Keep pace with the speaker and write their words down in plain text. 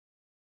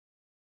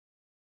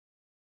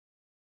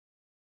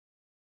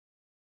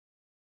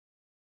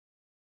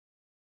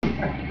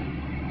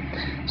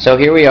So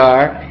here we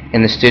are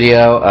in the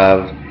studio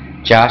of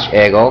Josh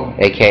Egel,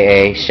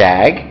 aka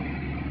Shag,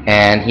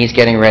 and he's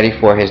getting ready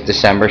for his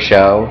December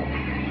show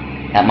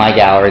at my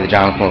gallery, the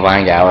Jonathan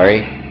LeVine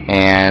Gallery,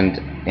 and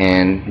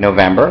in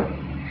November.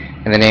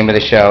 And the name of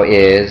the show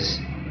is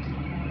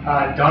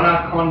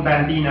Donna con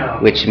Bambino,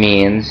 which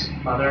means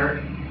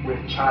mother with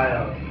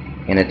child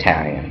in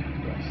Italian.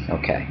 Yes.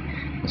 Okay.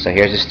 So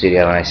here's the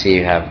studio, and I see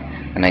you have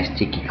a nice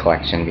tiki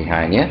collection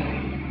behind you.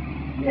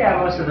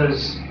 Yeah, most of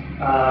those.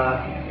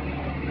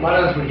 A lot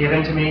of those were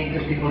given to me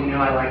because people knew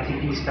I liked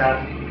tiki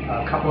stuff.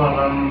 A couple of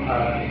them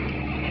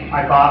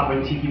I bought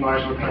when tiki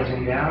bars were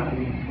closing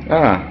down.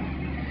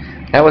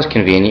 That was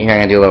convenient. Here, I'm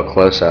going to do a little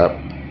close-up.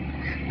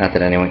 Not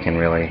that anyone can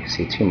really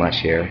see too much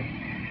here.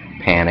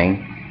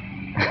 Panning.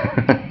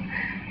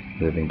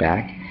 Moving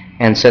back.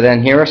 And so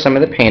then here are some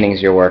of the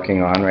paintings you're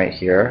working on right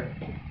here.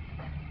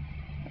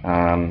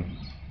 That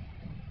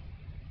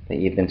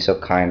you've been so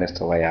kind as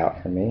to lay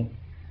out for me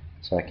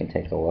so I can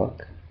take a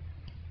look.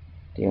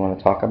 Do you want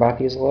to talk about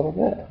these a little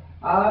bit?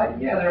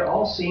 Yeah, they're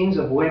all scenes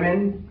of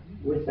women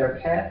with their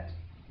pet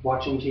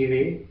watching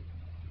TV.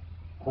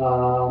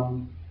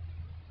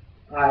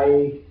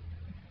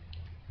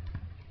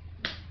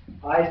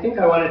 I think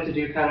I wanted to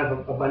do kind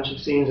of a bunch of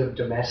scenes of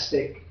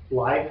domestic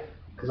life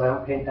because I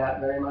don't paint that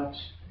very much.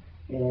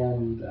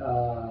 And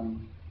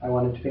I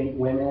wanted to paint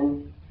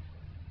women,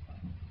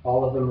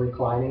 all of them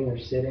reclining or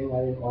sitting. I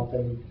didn't want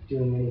them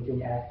doing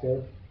anything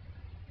active.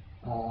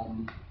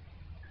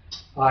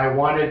 I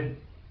wanted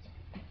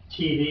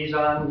TVs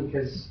on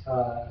because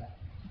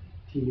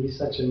TV is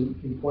such an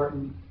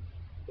important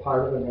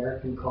part of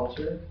American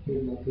culture,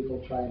 even though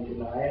people try and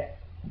deny it.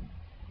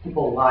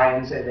 People lie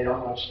and say they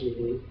don't watch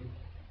TV,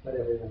 but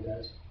everyone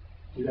does.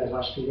 Do you guys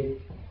watch TV?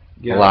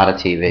 Yeah. A lot of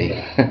TV.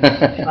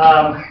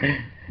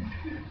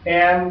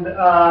 And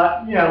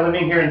you know,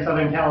 living here in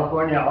Southern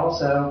California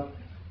also,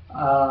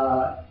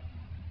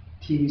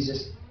 TV is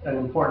just an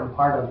important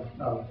part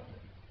of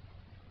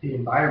the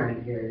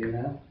environment here, you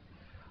know.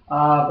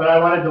 But I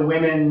wanted the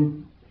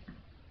women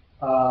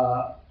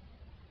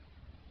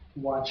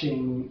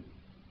watching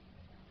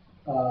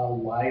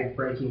live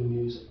breaking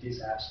news of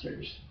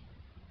disasters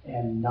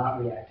and not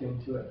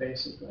reacting to it,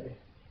 basically,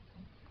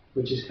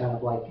 which is kind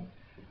of like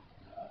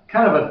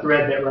a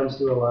thread that runs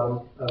through a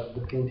lot of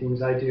the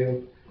paintings I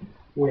do,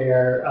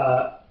 where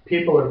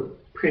people are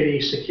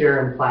pretty secure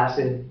and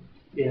placid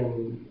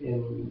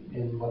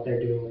in what they're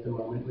doing at the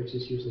moment, which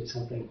is usually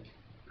something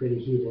pretty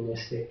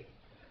hedonistic.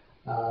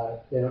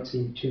 They don't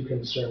seem too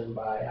concerned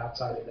by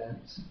outside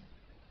events.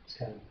 It's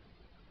kind of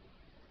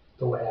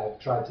the way I've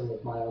tried to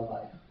live my own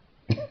life.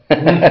 You're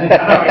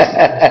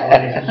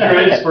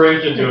an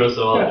inspiration to us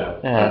all.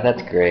 Yeah,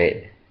 that's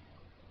great.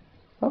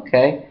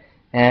 Okay,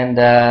 and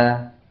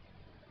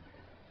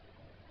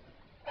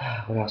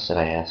what else did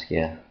I ask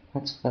you?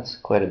 That's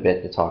quite a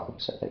bit to talk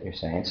about that you're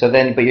saying. So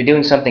then, but you're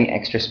doing something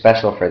extra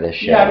special for this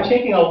show. Yeah, I'm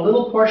taking a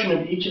little portion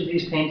of each of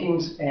these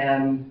paintings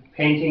and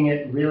painting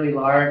it really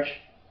large.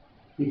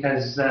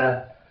 Because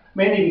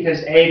mainly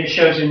because the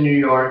show's in New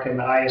York, and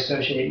I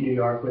associate New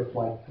York with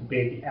like the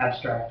big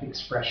abstract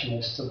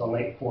expressionists of the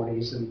late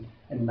 40s and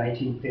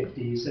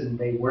 1950s, and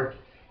they worked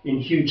in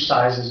huge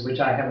sizes, which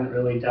I haven't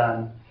really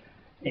done.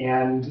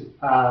 And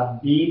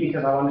B,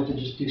 because I wanted to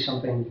just do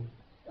something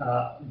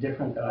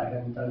different that I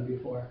hadn't done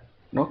before.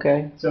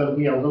 Okay. So it'll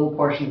be a little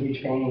portion of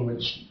each painting,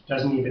 which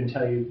doesn't even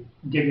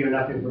give you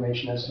enough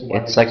information as to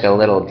what it's like a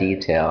little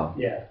detail.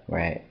 Yeah.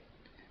 Right.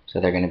 So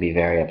they're going to be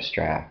very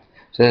abstract.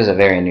 So this is a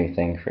very new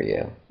thing for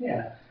you.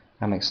 Yeah.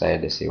 I'm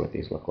excited to see what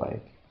these look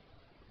like.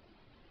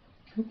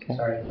 Okay.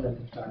 Sorry, they're at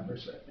the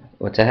photographers right now.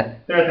 What's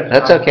that? They're at the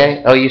That's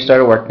okay. Oh, you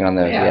started working on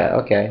those. Yeah. Yeah.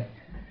 Okay.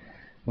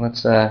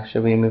 Let's.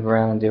 Should we move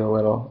around and do a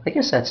little? I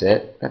guess that's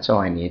it. That's all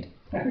I need.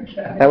 Okay.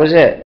 That was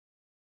it.